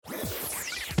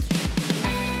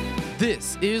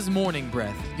This is Morning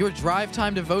Breath, your drive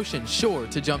time devotion sure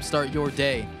to jumpstart your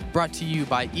day. Brought to you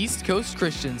by East Coast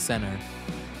Christian Center.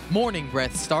 Morning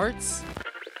Breath starts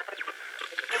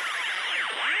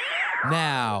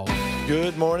now.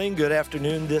 Good morning, good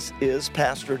afternoon. This is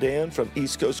Pastor Dan from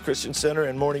East Coast Christian Center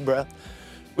and Morning Breath.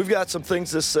 We've got some things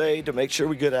to say to make sure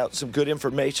we get out some good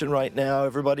information right now.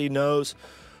 Everybody knows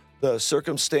the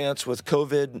circumstance with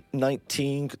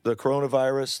COVID-19, the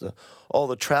coronavirus, all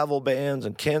the travel bans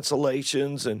and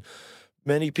cancellations, and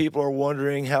many people are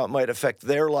wondering how it might affect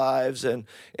their lives and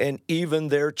even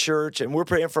their church. And we're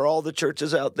praying for all the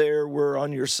churches out there. We're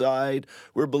on your side.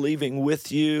 We're believing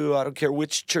with you. I don't care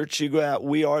which church you go out.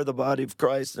 We are the body of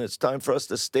Christ, and it's time for us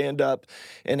to stand up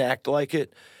and act like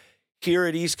it. Here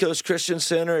at East Coast Christian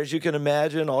Center, as you can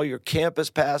imagine, all your campus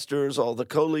pastors, all the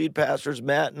co-lead pastors,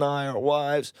 Matt and I, our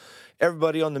wives,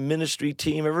 everybody on the ministry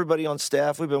team, everybody on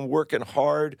staff, we've been working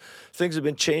hard. Things have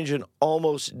been changing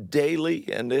almost daily,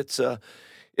 and it's a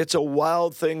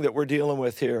wild thing that we're dealing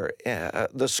with here.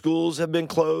 The schools have been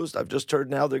closed. I've just heard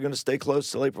now they're going to stay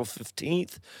closed till April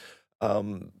 15th.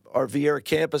 Our Viera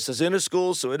campus is in a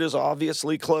school, so it is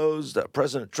obviously closed.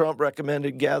 President Trump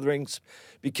recommended gatherings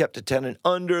be kept to 10 and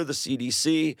under. The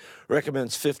CDC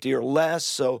recommends 50 or less.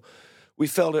 So we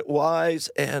felt it wise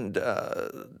and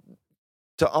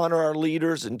to honor our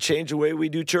leaders and change the way we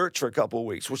do church for a couple of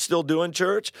weeks. We're still doing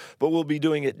church, but we'll be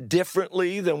doing it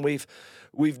differently than we've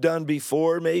done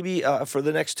before, maybe for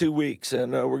the next 2 weeks,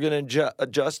 and we're going to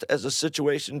adjust as the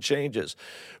situation changes.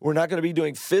 We're not going to be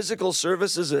doing physical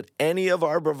services at any of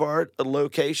our Brevard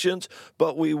locations,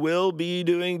 but we will be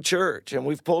doing church, and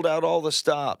we've pulled out all the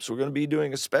stops. We're going to be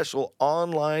doing a special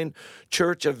online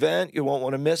church event. You won't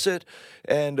want to miss it,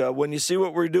 and when you see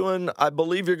what we're doing, I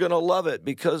believe you're going to love it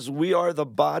because we are the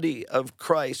body of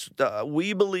Christ.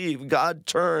 We believe God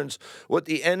turns what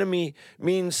the enemy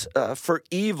means for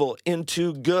evil into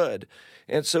good.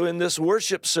 And so in this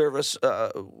worship service,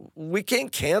 we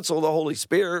can't cancel the Holy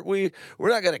Spirit. We're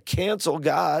not going to cancel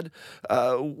God.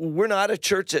 We're not a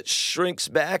church that shrinks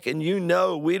back, and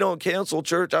we don't cancel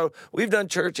church. We've done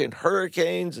church in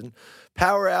hurricanes and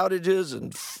power outages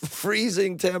and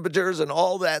freezing temperatures and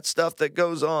all that stuff that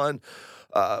goes on.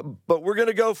 But we're going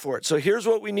to go for it. So here's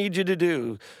what we need you to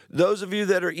do. Those of you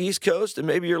that are East Coast, and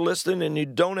maybe you're listening and you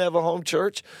don't have a home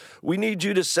church, we need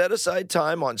you to set aside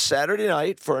time on Saturday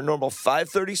night for a normal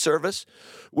 5:30 service,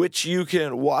 which you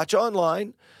can watch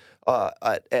online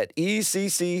at eccc.us,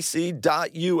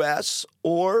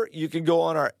 or you can go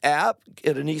on our app,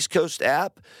 get an East Coast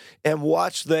app, and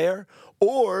watch there.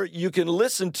 Or you can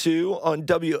listen to on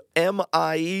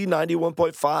WMIE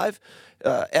 91.5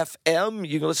 FM.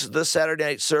 You can listen to the Saturday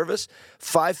night service,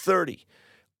 5:30.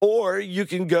 Or you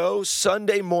can go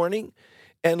Sunday morning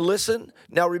and listen.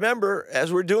 Now, remember,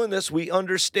 as we're doing this, we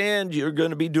understand you're going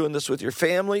to be doing this with your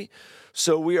family.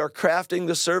 So we are crafting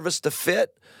the service to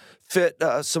fit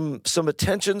some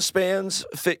attention spans,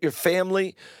 fit your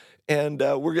family. And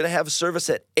we're going to have a service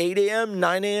at 8 a.m.,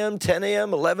 9 a.m., 10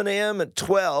 a.m., 11 a.m., and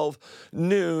 12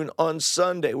 noon on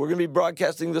Sunday. We're going to be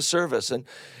broadcasting the service. And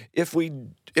if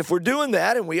we're doing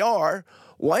that, and we are,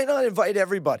 why not invite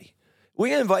everybody?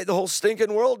 We invite the whole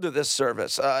stinking world to this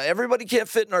service. Everybody can't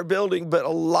fit in our building, but a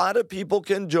lot of people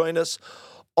can join us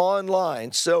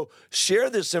online. So share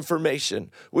this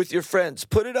information with your friends.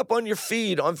 Put it up on your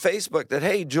feed on Facebook that,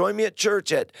 hey, join me at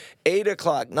church at 8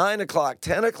 o'clock, 9 o'clock,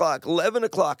 10 o'clock, 11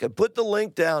 o'clock, and put the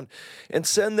link down and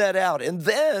send that out. And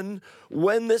then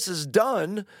when this is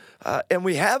done and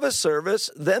we have a service,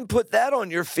 then put that on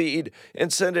your feed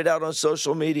and send it out on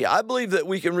social media. I believe that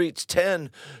we can reach 10,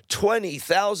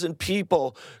 20,000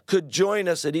 people could join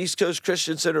us at East Coast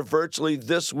Christian Center virtually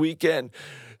this weekend.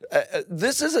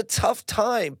 This is a tough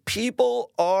time.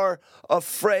 People are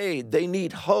afraid. They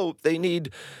need hope. They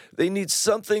need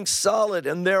something solid.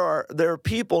 And there are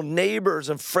people, neighbors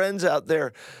and friends out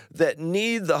there that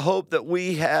need the hope that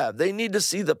we have. They need to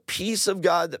see the peace of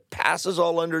God that passes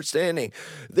all understanding.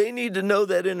 They need to know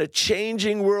that in a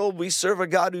changing world, we serve a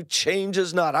God who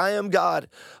changes not. I am God.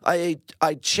 I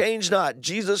change not.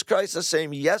 Jesus Christ the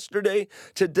same yesterday,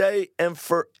 today, and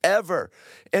forever.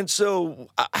 And so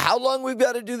how long we've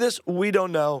got to do this, we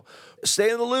don't know.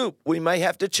 Stay in the loop. We may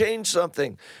have to change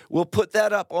something. We'll put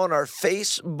that up on our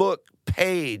Facebook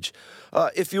page.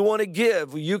 If you want to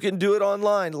give, you can do it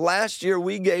online. Last year,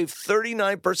 we gave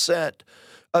 39%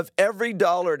 of every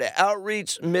dollar to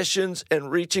outreach, missions, and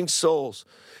reaching souls.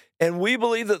 And we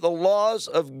believe that the laws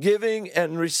of giving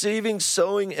and receiving,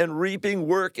 sowing and reaping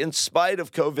work in spite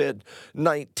of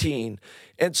COVID-19.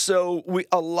 And so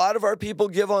a lot of our people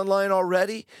give online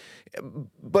already,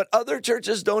 but other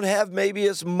churches don't have maybe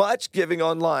as much giving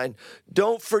online.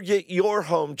 Don't forget your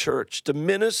home church to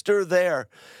minister there.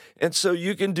 And so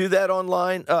you can do that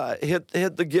online.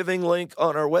 Hit the giving link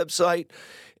on our website,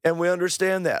 and we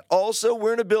understand that. Also,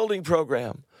 we're in a building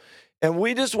program. And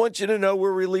we just want you to know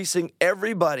we're releasing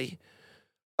everybody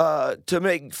to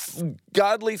make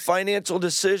godly financial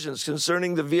decisions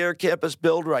concerning the VR campus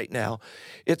build right now.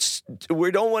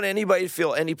 We don't want anybody to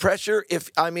feel any pressure.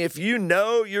 If you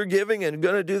know you're giving and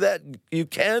going to do that, you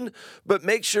can, but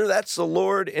make sure that's the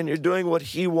Lord and you're doing what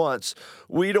He wants.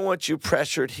 We don't want you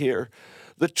pressured here.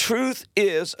 The truth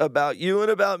is about you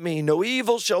and about me. No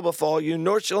evil shall befall you,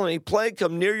 nor shall any plague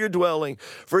come near your dwelling.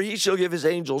 For He shall give His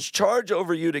angels charge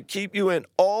over you to keep you in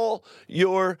all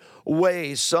your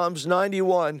ways. Psalms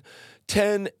 91,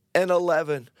 10 and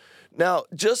 11. Now,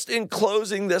 just in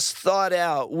closing this thought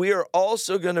out, we are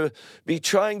also going to be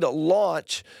trying to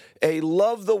launch a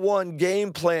Love the One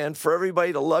game plan for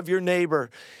everybody to love your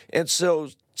neighbor. And so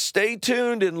stay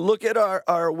tuned and look at our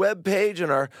webpage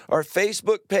and our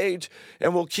Facebook page,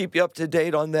 and we'll keep you up to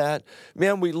date on that.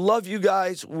 Man, we love you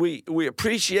guys. We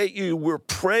appreciate you. We're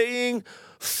praying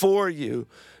for you.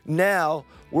 Now,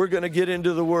 we're going to get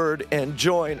into the Word and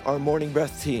join our Morning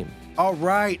Breath team. All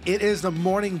right, it is the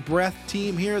Morning Breath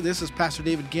team here. This is Pastor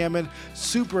David Gammon.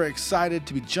 Super excited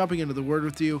to be jumping into the Word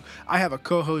with you. I have a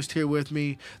co-host here with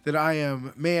me that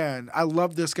I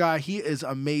love this guy. He is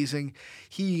amazing.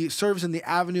 He serves in the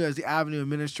Avenue as the Avenue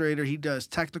administrator. He does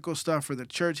technical stuff for the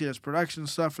church. He does production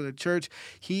stuff for the church.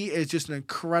 He is just an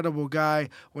incredible guy.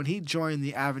 When he joined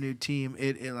the Avenue team,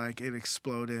 it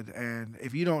exploded. And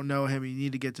if you don't know him, you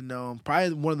need to get to know him.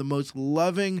 Probably one of the most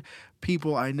loving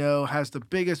people I know, has the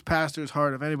biggest pastor's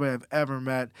heart of anybody I've ever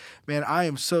met. Man, I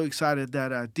am so excited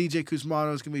that DJ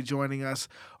Kuzmano is going to be joining us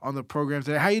on the program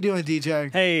today. How you doing,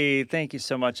 DJ? Hey, thank you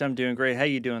so much. I'm doing great. How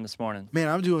you doing this morning? Man,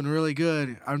 I'm doing really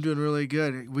good.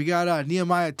 We got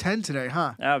Nehemiah 10 today,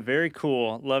 huh? Very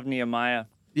cool. Love Nehemiah.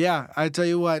 Yeah, I tell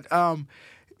you what,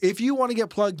 if you want to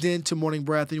get plugged into Morning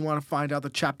Breath and you want to find out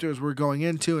the chapters we're going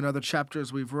into and other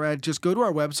chapters we've read, just go to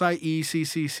our website,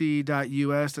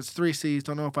 eccc.us. That's 3 C's.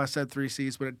 Don't know if I said 3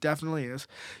 C's, but it definitely is.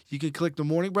 You can click the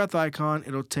Morning Breath icon.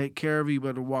 It'll take care of you, but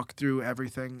it'll walk through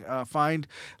everything. Find,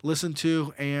 listen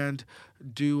to, and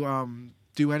do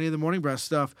any of the Morning Breath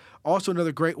stuff. Also,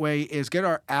 another great way is get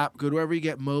our app. Go to wherever you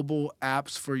get mobile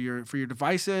apps for your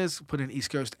devices. Put in East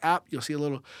Coast app. You'll see a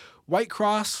little white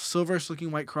cross,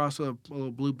 silverish-looking white cross with a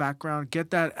little blue background.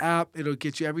 Get that app. It'll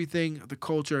get you everything, the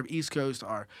culture of East Coast,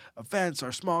 our events,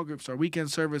 our small groups, our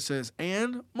weekend services,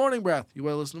 and Morning Breath. You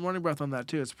want to listen to Morning Breath on that,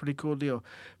 too. It's a pretty cool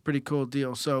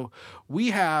deal. So we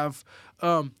have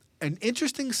an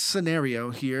interesting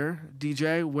scenario here,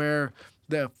 DJ, where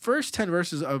the first 10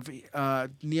 verses of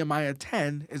Nehemiah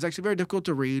 10 is actually very difficult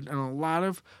to read, and a lot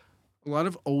of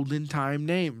olden time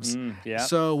names. Yeah.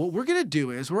 So what we're going to do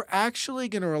is we're actually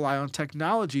going to rely on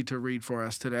technology to read for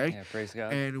us today. Yeah, praise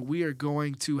God. And we are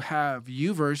going to have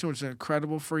YouVersion, which is an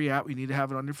incredible free app. You need to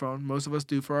have it on your phone. Most of us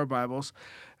do for our Bibles.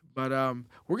 But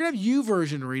we're going to have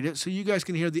YouVersion read it so you guys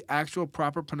can hear the actual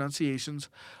proper pronunciations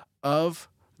of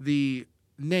the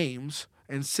names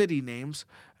and city names.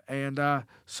 And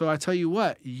so I tell you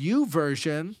what,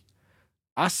 YouVersion,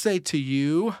 I say to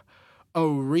you,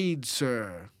 read,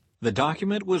 sir. The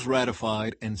document was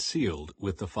ratified and sealed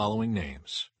with the following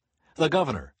names: the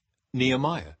governor,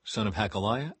 Nehemiah, son of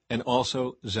Hakaliah, and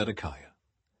also Zedekiah.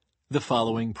 The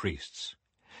following priests: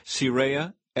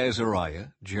 Seraiah, Azariah,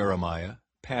 Jeremiah,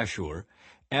 Pashur,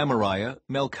 Amariah,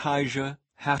 Melchijah,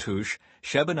 Hattush,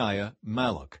 Shebaniah,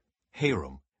 Malluch,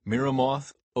 Haram,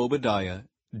 Miramoth, Obadiah,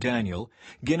 Daniel,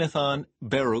 Ginnathan,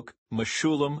 Baruch,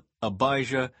 Meshullam,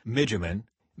 Abijah, Mijamin,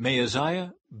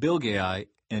 Maaziah, Bilgai,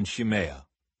 and Shemaiah.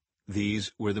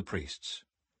 These were the priests.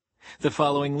 The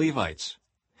following Levites: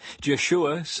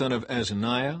 Jeshua, son of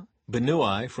Azaniah,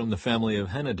 Benui from the family of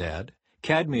Henadad,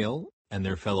 Kadmiel and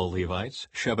their fellow Levites,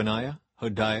 Shebaniah,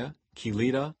 Hodiah,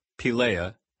 Kelida,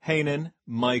 Pelaiah, Hanan,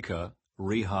 Micah,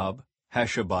 Rehob,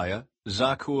 Hashabiah,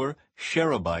 Zakur,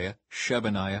 Sherebiah,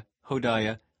 Shebaniah,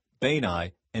 Hodiah,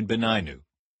 Bani, and Beninu.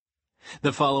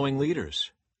 The following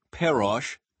leaders: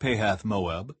 Parosh, Pahath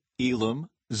Moab, Elam,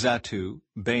 Zatu,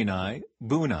 Bani,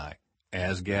 Bunai,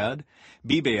 Asgad,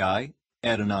 Bebai,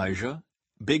 Adonijah,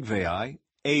 Bigvai,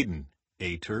 Aden,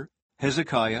 Ater,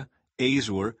 Hezekiah,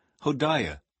 Azur,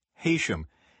 Hodiah, Hashem,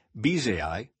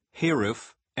 Bezai,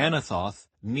 Hariph, Anathoth,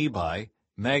 Nebai,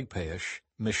 Magpash,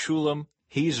 Meshullam,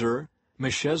 Hezer,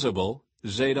 Meshezabel,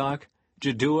 Zadok,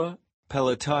 Jaddua,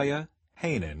 Pelatiah,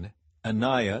 Hanan,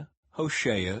 Anaiah,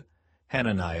 Hoshea,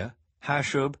 Hananiah,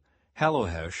 Hashub,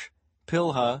 Halohesh,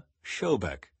 Pilha,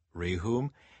 Shobek, Rehum,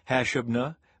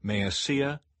 Hashabnah,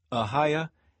 Maaseiah, Ahiah,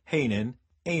 Hanan,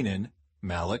 Anan,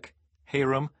 Malach,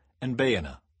 Haram, and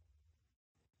Baanah.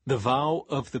 The vow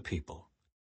of the people.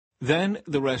 Then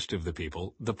the rest of the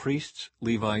people, the priests,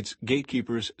 Levites,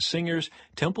 gatekeepers, singers,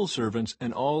 temple servants,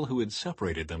 and all who had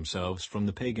separated themselves from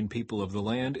the pagan people of the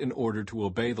land in order to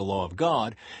obey the law of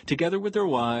God, together with their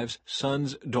wives,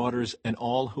 sons, daughters, and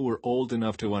all who were old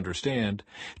enough to understand,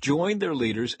 joined their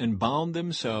leaders and bound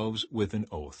themselves with an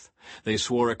oath. They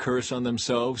swore a curse on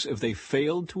themselves if they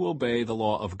failed to obey the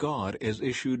law of God as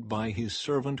issued by his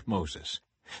servant Moses.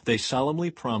 They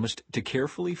solemnly promised to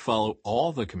carefully follow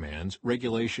all the commands,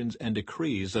 regulations, and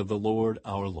decrees of the Lord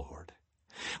our Lord.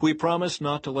 We promise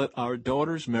not to let our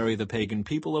daughters marry the pagan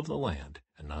people of the land,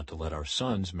 and not to let our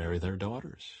sons marry their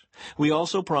daughters. We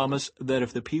also promise that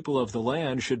if the people of the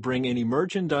land should bring any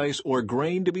merchandise or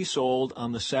grain to be sold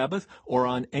on the Sabbath or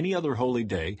on any other holy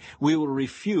day, we will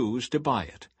refuse to buy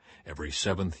it. Every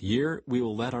 7th year we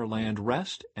will let our land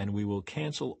rest, and we will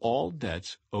cancel all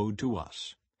debts owed to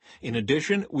us. In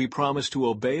addition, we promise to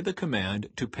obey the command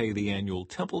to pay the annual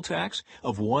temple tax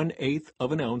of 1/8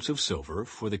 of an ounce of silver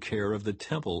for the care of the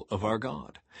temple of our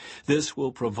God. This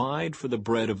will provide for the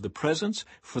bread of the presence,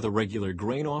 for the regular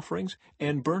grain offerings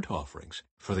and burnt offerings,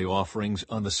 for the offerings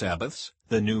on the Sabbaths,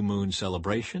 the new moon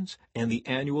celebrations, and the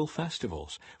annual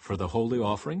festivals, for the holy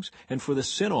offerings, and for the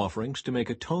sin offerings to make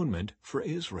atonement for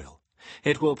Israel.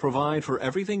 It will provide for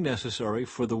everything necessary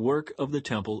for the work of the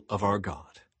temple of our God.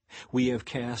 We have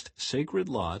cast sacred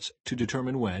lots to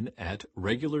determine when, at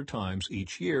regular times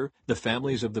each year, the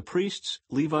families of the priests,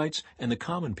 Levites, and the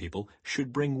common people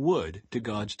should bring wood to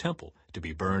God's temple to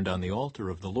be burned on the altar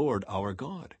of the Lord our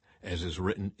God, as is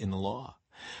written in the law.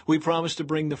 We promise to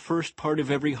bring the first part of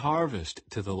every harvest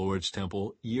to the Lord's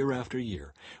temple year after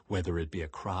year, whether it be a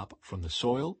crop from the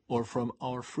soil or from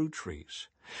our fruit trees.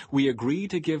 We agree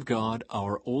to give God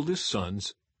our oldest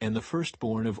sons and the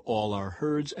firstborn of all our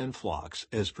herds and flocks,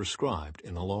 as prescribed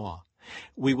in the law.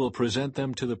 We will present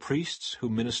them to the priests who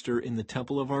minister in the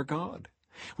temple of our God.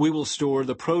 We will store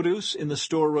the produce in the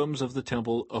storerooms of the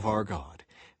temple of our God.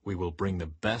 We will bring the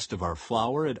best of our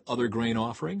flour and other grain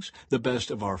offerings, the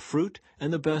best of our fruit,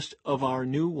 and the best of our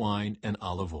new wine and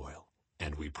olive oil.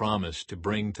 And we promise to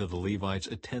bring to the Levites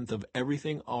 1/10 of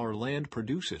everything our land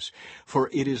produces,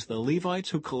 for it is the Levites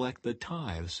who collect the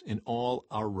tithes in all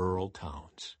our rural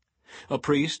towns. A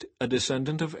priest, a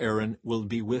descendant of Aaron, will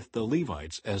be with the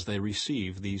Levites as they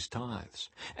receive these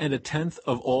tithes. And 1/10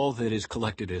 of all that is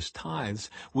collected as tithes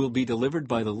will be delivered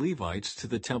by the Levites to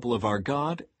the temple of our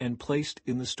God and placed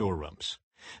in the storerooms.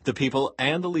 The people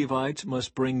and the Levites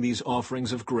must bring these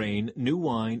offerings of grain, new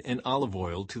wine, and olive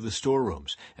oil to the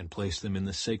storerooms and place them in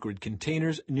the sacred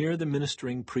containers near the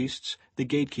ministering priests, the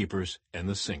gatekeepers, and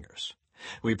the singers.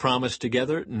 We promise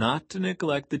together not to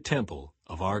neglect the temple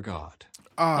of our God.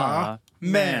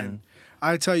 Amen.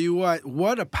 I tell you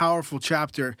what a powerful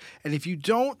chapter. And if you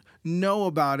don't know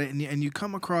about it and you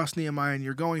come across Nehemiah and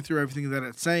you're going through everything that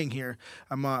it's saying here,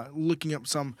 I'm looking up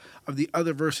some of the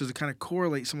other verses to kind of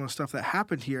correlate some of the stuff that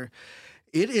happened here.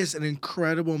 It is an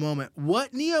incredible moment.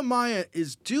 What Nehemiah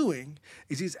is doing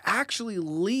is he's actually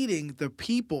leading the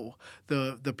people,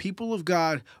 the people of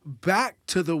God, back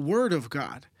to the Word of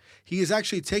God. He is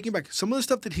actually taking back some of the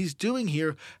stuff that he's doing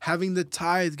here, having the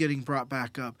tithe getting brought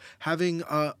back up, having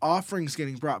offerings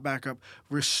getting brought back up,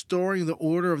 restoring the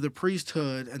order of the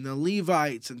priesthood and the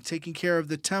Levites and taking care of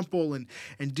the temple and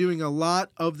doing a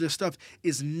lot of this stuff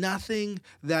is nothing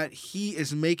that he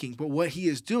is making. But what he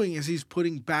is doing is he's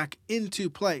putting back into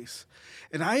place.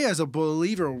 And I, as a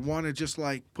believer, want to just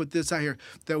put this out here,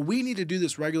 that we need to do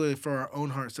this regularly for our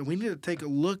own hearts. And we need to take a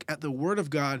look at the Word of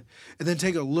God and then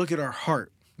take a look at our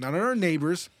heart. Not at our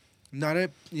neighbors, not at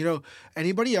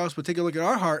anybody else, but take a look at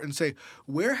our heart and say,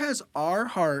 where has our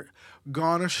heart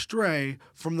gone astray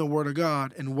from the Word of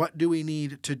God, and what do we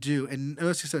need to do? And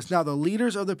notice he says, now the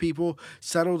leaders of the people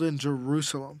settled in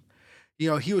Jerusalem.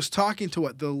 He was talking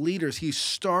to the leaders. He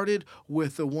started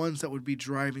with the ones that would be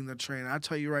driving the train. I'll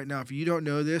tell you right now, if you don't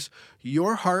know this,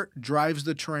 your heart drives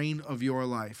the train of your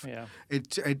life. Yeah.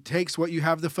 It takes what you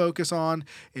have the focus on.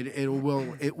 It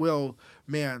will,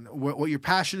 man, what you're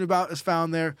passionate about is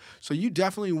found there. So you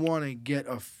definitely want to get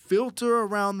a filter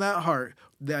around that heart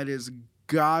that is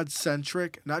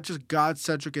God-centric, not just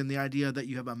God-centric in the idea that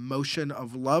you have emotion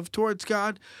of love towards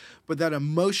God, but that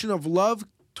emotion of love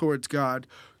towards God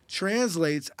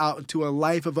translates out into a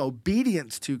life of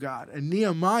obedience to God. And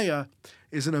Nehemiah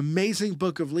is an amazing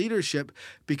book of leadership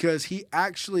because he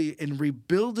actually, in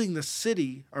rebuilding the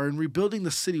city, or in rebuilding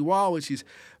the city wall, which he's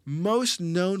most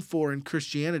known for in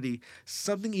Christianity,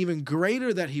 something even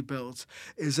greater that he builds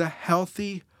is a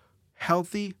healthy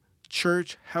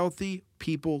church, healthy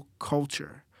people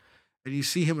culture. And you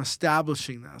see him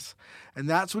establishing this. And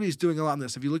that's what he's doing a lot in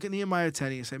this. If you look at Nehemiah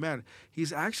 10, you say, man,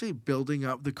 he's actually building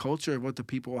up the culture of what the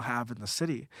people will have in the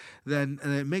city. And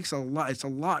it makes it's a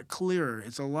lot clearer.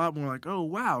 It's a lot more like, oh,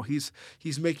 wow, he's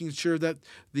making sure that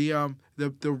the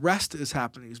rest is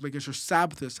happening. He's making sure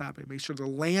Sabbath is happening. Make sure the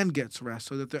land gets rest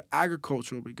so that the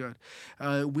agriculture will be good.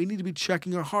 We need to be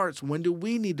checking our hearts. When do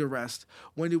we need to rest?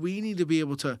 When do we need to be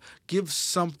able to give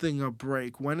something a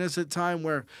break? When is it time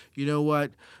where, you know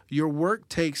what, your work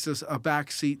takes a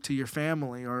back seat to your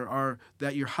family, or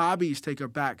that your hobbies take a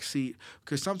back seat?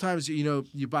 Because sometimes,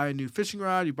 you buy a new fishing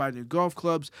rod, you buy new golf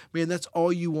clubs. Man, that's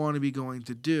all you want to be going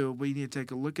to do. But you need to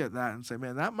take a look at that and say,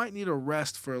 man, that might need a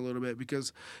rest for a little bit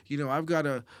because, I've got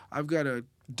a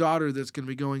daughter that's going to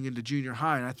be going into junior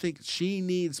high, and I think she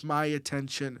needs my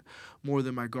attention more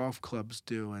than my golf clubs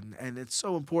do. And it's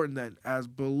so important that as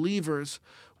believers,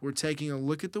 we're taking a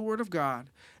look at the Word of God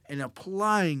and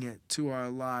applying it to our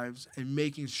lives and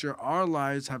making sure our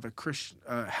lives have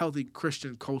a healthy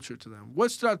Christian culture to them.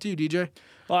 What stood out to you, DJ?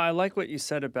 Well, I like what you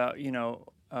said about,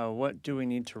 what do we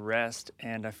need to rest?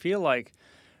 And I feel like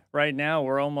right now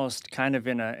we're almost kind of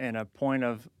in a point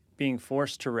of being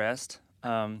forced to rest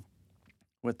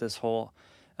with this whole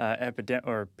epidemic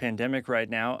or pandemic right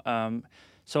now.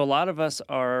 So a lot of us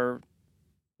are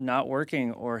not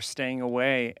working or staying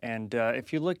away. And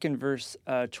if you look in verse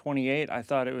 28, I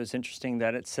thought it was interesting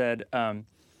that it said, and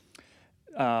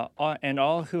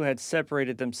all who had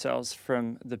separated themselves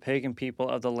from the pagan people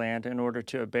of the land in order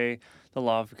to obey the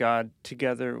law of God,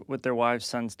 together with their wives,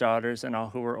 sons, daughters, and all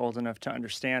who were old enough to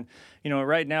understand.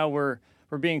 Right now we're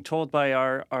being told by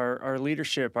our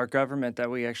leadership, our government,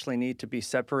 that we actually need to be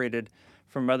separated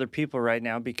from other people right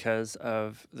now because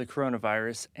of the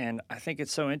coronavirus. And I think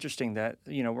it's so interesting that,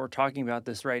 we're talking about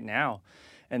this right now,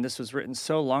 and this was written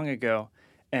so long ago.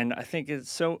 And I think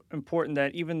it's so important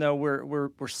that even though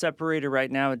we're separated right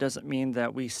now, it doesn't mean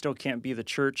that we still can't be the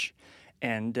church,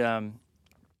 and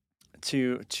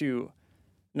to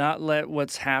not let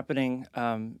what's happening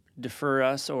defer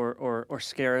us or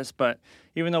scare us. But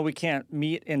even though we can't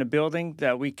meet in a building,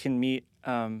 that we can meet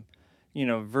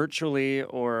virtually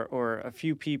or a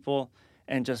few people,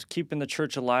 and just keeping the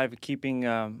church alive, keeping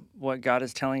what God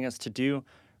is telling us to do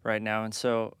right now. And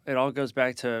so it all goes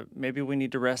back to maybe we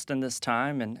need to rest in this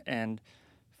time and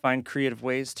find creative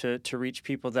ways to reach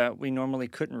people that we normally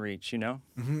couldn't reach,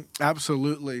 Mm-hmm.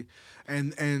 Absolutely.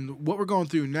 And what we're going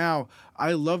through now,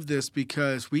 I love this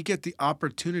because we get the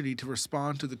opportunity to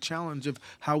respond to the challenge of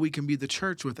how we can be the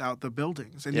church without the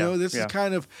buildings. And this is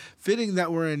kind of fitting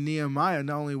that we're in Nehemiah.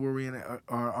 Not only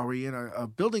are we in a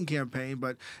building campaign,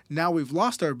 but now we've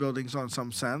lost our buildings on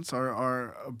some sense,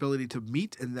 our ability to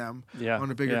meet in them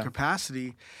on a bigger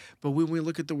capacity. But when we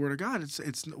look at the Word of God,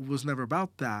 it was never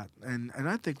about that. And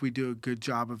I think we do a good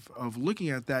job of looking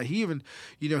at that. He even,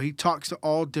 he talks to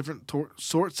all different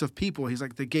sorts of people. He's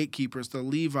like the gatekeepers, the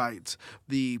Levites,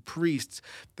 the priests.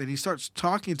 Then he starts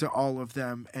talking to all of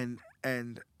them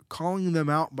and calling them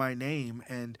out by name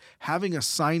and having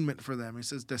assignment for them. He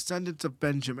says, descendants of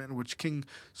Benjamin, which King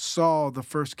Saul, the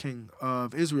first king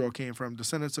of Israel, came from.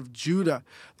 Descendants of Judah,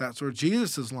 that's where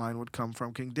Jesus' line would come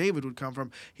from. King David would come from.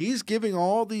 He's giving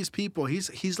all these people,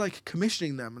 he's like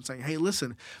commissioning them and saying, hey,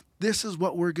 listen, this is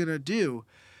what we're going to do.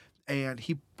 And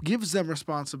he gives them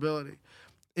responsibility.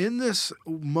 In this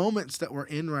moments that we're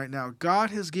in right now, God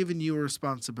has given you a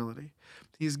responsibility.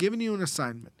 He's given you an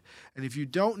assignment. And if you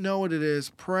don't know what it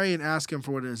is, pray and ask him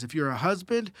for what it is. If you're a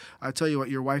husband, I tell you what,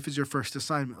 your wife is your first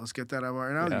assignment. Let's get that out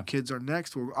right now. Yeah. Your kids are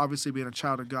next. Well, obviously being a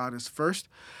child of God is first.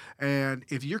 And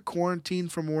if you're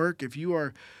quarantined from work,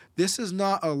 this is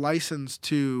not a license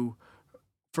to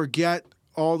forget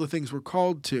all the things we're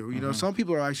called to. Some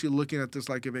people are actually looking at this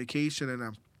like a vacation, and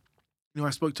I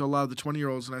spoke to a lot of the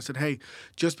 20-year-olds and I said, hey,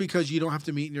 just because you don't have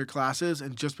to meet in your classes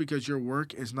and just because your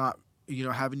work is not,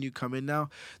 having you come in now,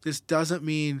 this doesn't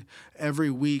mean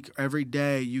every week, every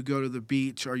day you go to the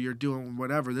beach or you're doing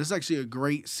whatever. This is actually a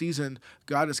great season.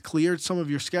 God has cleared some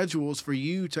of your schedules for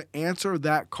you to answer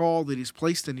that call that he's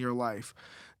placed in your life.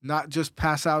 not just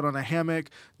pass out on a hammock,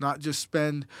 not just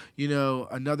spend,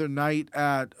 another night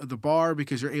at the bar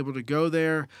because you're able to go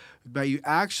there, but you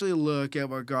actually look at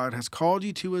what God has called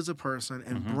you to as a person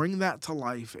and bring that to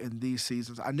life in these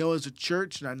seasons. I know as a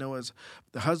church, and I know as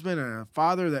the husband and a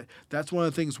father, that's one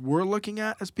of the things we're looking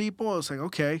at as people. It's like,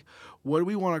 okay, what do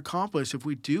we want to accomplish if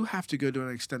we do have to go to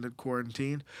an extended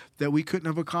quarantine that we couldn't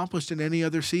have accomplished in any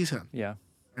other season? Yeah.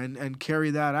 And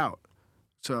carry that out.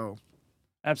 So...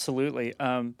 Absolutely.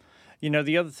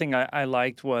 The other thing I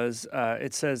liked was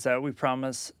it says that we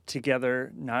promise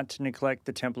together not to neglect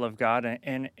the temple of God,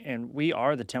 and we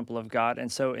are the temple of God.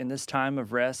 And so in this time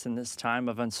of rest, in this time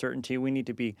of uncertainty, we need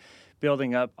to be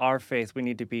building up our faith. We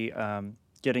need to be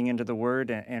getting into the Word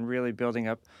and really building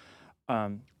up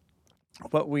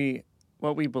what we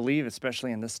believe,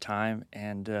 especially in this time.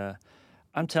 And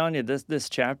I'm telling you, this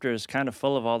chapter is kind of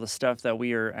full of all the stuff that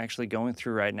we are actually going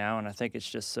through right now, and I think it's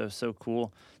just so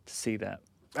cool to see that.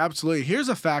 Absolutely. Here's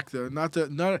a fact, though, not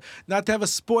to have a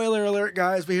spoiler alert,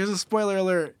 guys, but here's a spoiler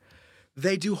alert.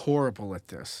 They do horrible at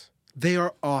this. They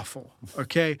are awful,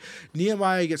 okay?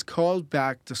 Nehemiah gets called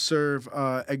back to serve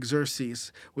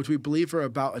Xerxes, which we believe for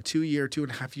about a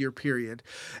 2.5 year period.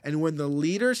 And when the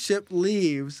leadership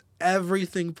leaves,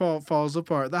 everything falls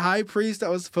apart. The high priest that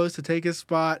was supposed to take his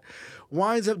spot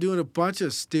winds up doing a bunch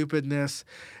of stupidness.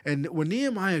 And when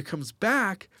Nehemiah comes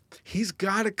back, he's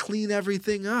got to clean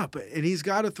everything up, and he's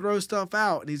got to throw stuff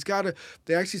out, and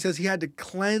they actually says he had to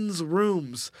cleanse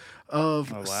rooms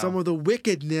of some of the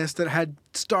wickedness that had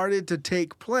started to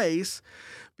take place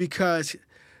because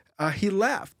he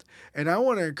left. And I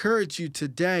want to encourage you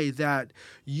today that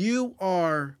you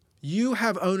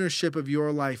have ownership of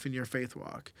your life and your faith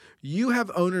walk. You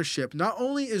have ownership. Not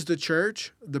only is the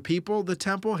church, the people, the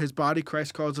temple, his body,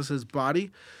 Christ calls us his body,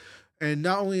 and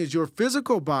not only is your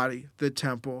physical body the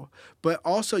temple, but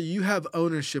also you have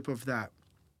ownership of that.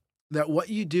 That what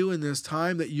you do in this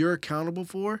time that you're accountable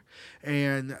for,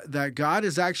 and that God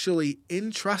has actually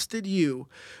entrusted you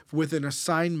with an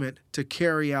assignment to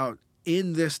carry out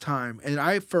in this time.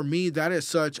 And for me, that is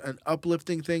such an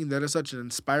uplifting thing. That is such an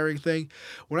inspiring thing.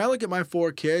 When I look at my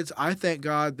 4 kids, I thank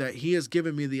God that he has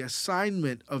given me the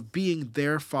assignment of being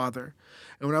their father.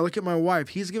 And when I look at my wife,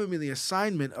 he's given me the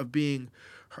assignment of being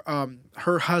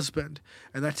her husband,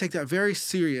 and I take that very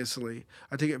seriously.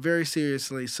 I take it very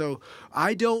seriously. So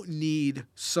I don't need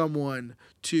someone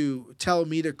to tell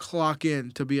me to clock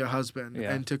in to be a husband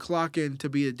and to clock in to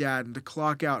be a dad and to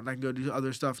clock out and I can go do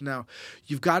other stuff now.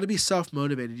 You've got to be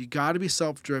self-motivated. You got to be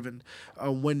self-driven.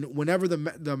 Whenever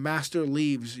the master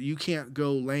leaves, you can't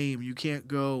go lame. You can't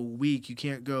go weak. You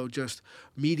can't go just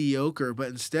mediocre. But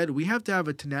instead, we have to have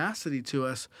a tenacity to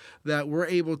us that we're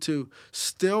able to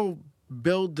still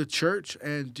build the church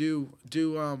and do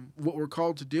what we're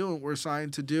called to do and what we're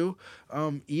assigned to do,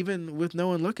 even with no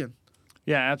one looking.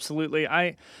 Yeah, absolutely.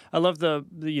 I love the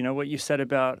what you said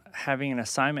about having an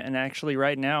assignment, and actually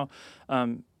right now,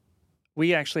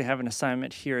 we actually have an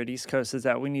assignment here at East Coast is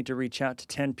that we need to reach out to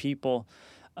 10 people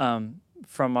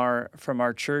from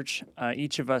our church,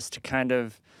 each of us to kind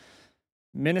of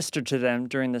minister to them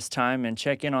during this time and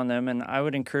check in on them. And I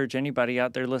would encourage anybody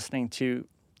out there listening to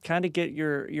kind of get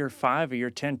your 5 or your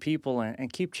 10 people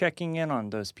and keep checking in on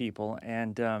those people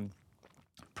and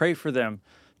pray for them,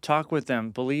 talk with them,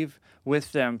 believe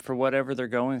with them for whatever they're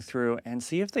going through, and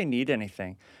see if they need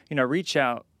anything. Reach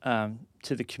out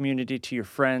to the community, to your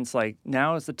friends. Like,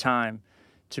 now is the time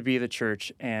to be the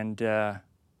church, and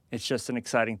it's just an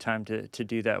exciting time to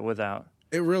do that without.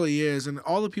 It really is. And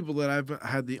all the people that I've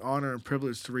had the honor and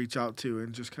privilege to reach out to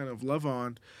and just kind of love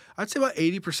on, I'd say about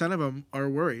 80% of them are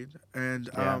worried. And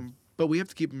but we have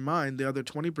to keep in mind the other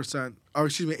 20%,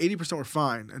 80% were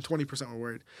fine and 20% were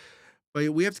worried. But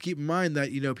we have to keep in mind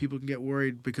that, people can get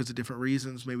worried because of different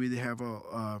reasons. Maybe they have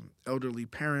elderly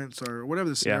parents or whatever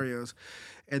the scenario is.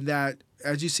 And that,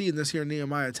 as you see in this here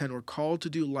Nehemiah 10, we're called to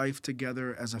do life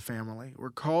together as a family. We're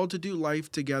called to do life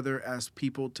together as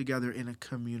people together in a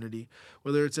community,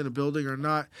 whether it's in a building or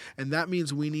not. And that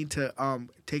means we need to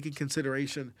take in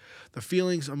consideration the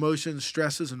feelings, emotions,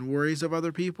 stresses, and worries of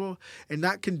other people and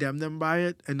not condemn them by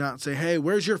it and not say, hey,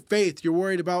 where's your faith? You're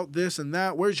worried about this and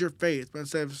that. Where's your faith? But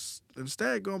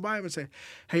instead going by them and saying,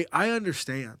 hey, I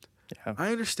understand. Yeah.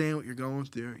 I understand what you're going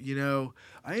through.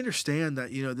 I understand that,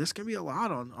 this can be a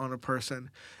lot on a person,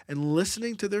 and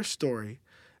listening to their story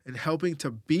and helping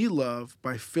to be loved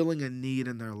by filling a need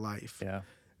in their life. Yeah.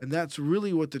 And that's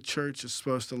really what the church is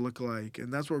supposed to look like.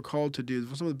 And that's what we're called to do.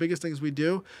 Some of the biggest things we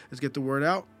do is get the word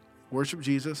out, worship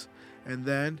Jesus, and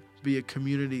then be a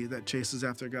community that chases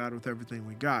after God with everything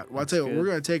we got. Well, I'll tell you what, good. we're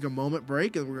going to take a moment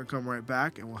break, and we're going to come right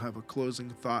back, and we'll have a closing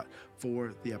thought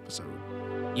for the episode.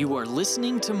 You are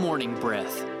listening to Morning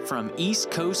Breath from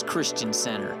East Coast Christian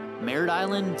Center, Merritt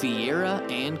Island, Vieira,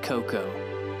 and Cocoa.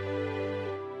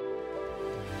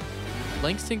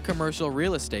 Langston Commercial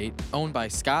Real Estate, owned by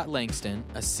Scott Langston,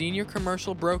 a senior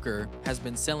commercial broker, has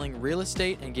been selling real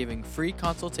estate and giving free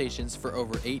consultations for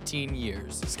over 18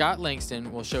 years. Scott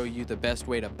Langston will show you the best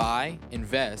way to buy,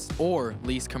 invest, or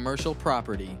lease commercial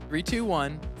property.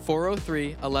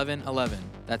 321-403-1111.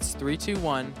 That's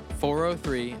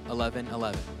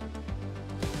 321-403-1111.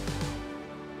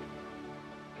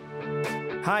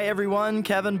 Hi everyone,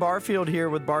 Kevin Barfield here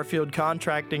with Barfield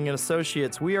Contracting and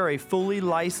Associates. We are a fully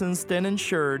licensed and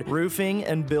insured roofing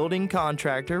and building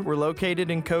contractor. We're located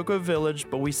in Cocoa Village,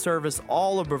 but we service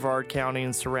all of Brevard County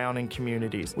and surrounding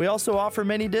communities. We also offer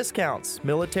many discounts,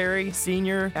 military,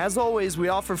 senior. As always, we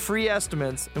offer free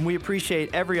estimates, and we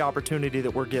appreciate every opportunity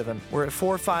that we're given. We're at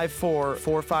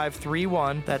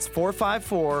 454-4531. That's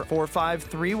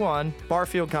 454-4531.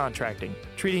 Barfield Contracting,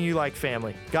 treating you like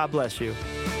family. God bless you.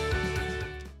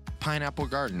 Pineapple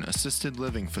Garden Assisted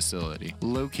Living Facility,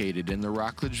 located in the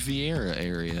Rockledge Vieira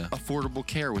area. Affordable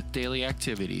care with daily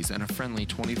activities and a friendly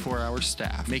 24-hour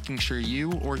staff, making sure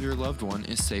you or your loved one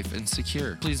is safe and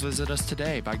secure. Please visit us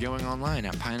today by going online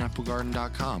at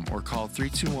pineapplegarden.com or call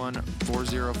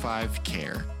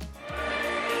 321-405-CARE.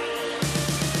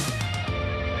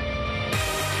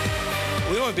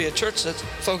 We want to be a church that's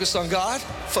focused on God,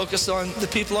 focused on the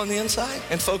people on the inside,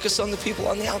 and focused on the people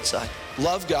on the outside.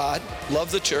 Love God,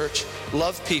 love the church,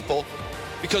 love people,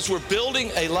 because we're building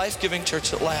a life-giving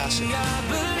church that lasts.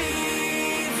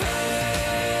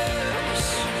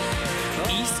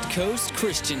 East Coast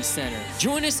Christian Center.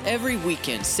 Join us every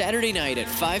weekend, Saturday night at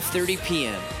 5:30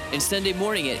 p.m. and Sunday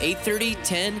morning at 8:30,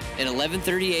 10, and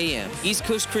 11:30 a.m. East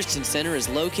Coast Christian Center is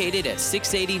located at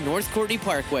 680 North Courtney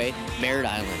Parkway, Merritt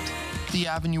Island. The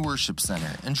Avenue Worship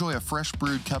Center. Enjoy a fresh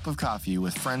brewed cup of coffee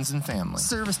with friends and family.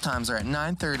 Service times are at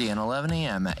 9:30 and 11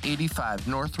 a.m. at 85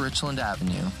 North Richland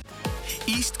Avenue.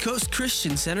 East Coast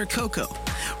Christian Center, Cocoa.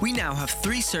 We now have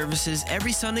 3 services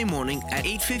every Sunday morning at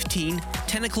 8:15,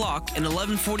 10 o'clock, and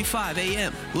 11:45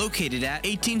 a.m. Located at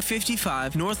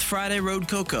 1855 North Friday Road,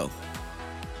 Cocoa.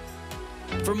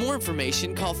 For more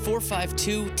information, call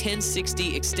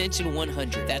 452-1060 extension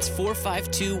 100. That's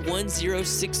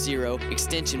 452-1060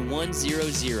 extension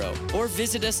 100. Or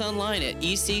visit us online at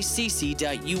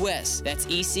eccc.us. That's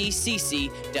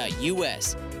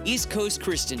eccc.us. East Coast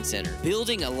Christian Center,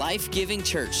 building a life-giving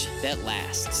church that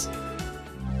lasts.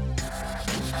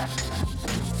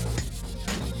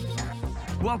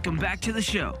 Welcome back to the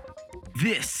show.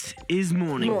 This is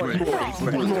Morning Breath.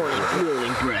 Morning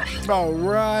Breath. All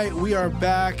right, we are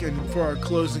back, and for our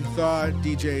closing thought,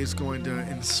 DJ is going to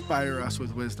inspire us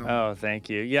with wisdom. Oh, thank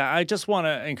you. Yeah, I just want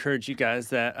to encourage you guys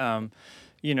that,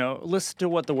 listen to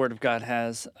what the Word of God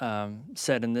has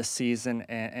said in this season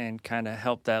and kind of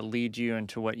help that lead you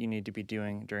into what you need to be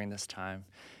doing during this time.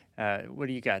 What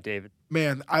do you got, David?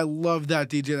 Man, I love that,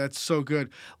 DJ. That's so good.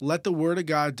 Let the Word of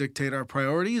God dictate our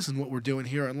priorities and what we're doing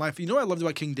here in life. You know what I loved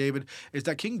about King David is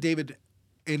that King David,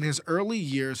 in his early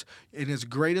years, in his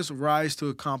greatest rise to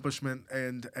accomplishment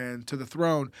and to the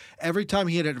throne, every time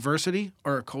he had adversity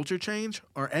or a culture change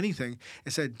or anything,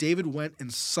 it said David went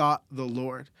and sought the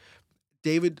Lord.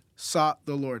 David sought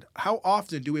the Lord. How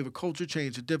often do we have a culture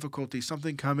change, a difficulty,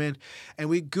 something come in, and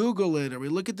we Google it, or we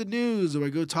look at the news, or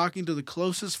we go talking to the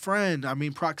closest friend,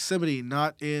 proximity,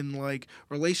 not in like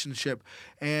relationship,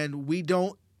 and we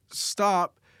don't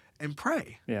stop and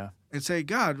pray. Yeah. And say,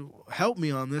 God, help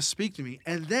me on this, speak to me.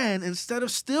 And then instead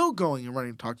of still going and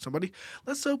running to talk to somebody,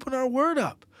 let's open our word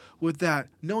up with that,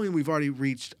 knowing we've already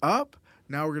reached up.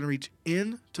 Now we're going to reach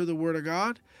into the Word of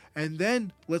God, and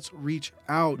then let's reach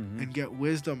out and get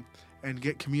wisdom and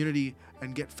get community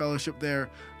and get fellowship there,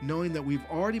 knowing that we've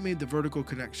already made the vertical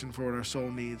connection for what our soul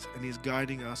needs, and He's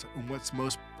guiding us in what's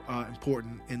most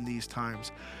important in these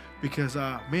times. Because,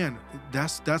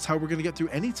 that's how we're going to get through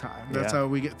any time. That's how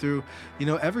we get through,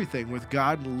 everything, with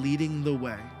God leading the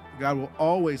way. God will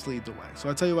always lead the way. So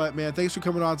I tell you what, man, thanks for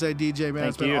coming on today, DJ, man.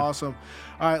 It's been awesome.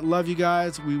 All right, love you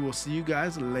guys. We will see you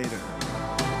guys later.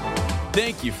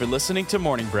 Thank you for listening to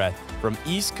Morning Breath from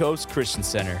East Coast Christian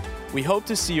Center. We hope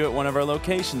to see you at one of our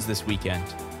locations this weekend.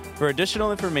 For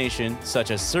additional information, such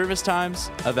as service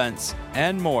times, events,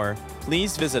 and more,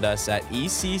 please visit us at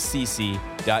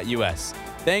eccc.us.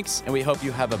 Thanks, and we hope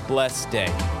you have a blessed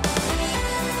day.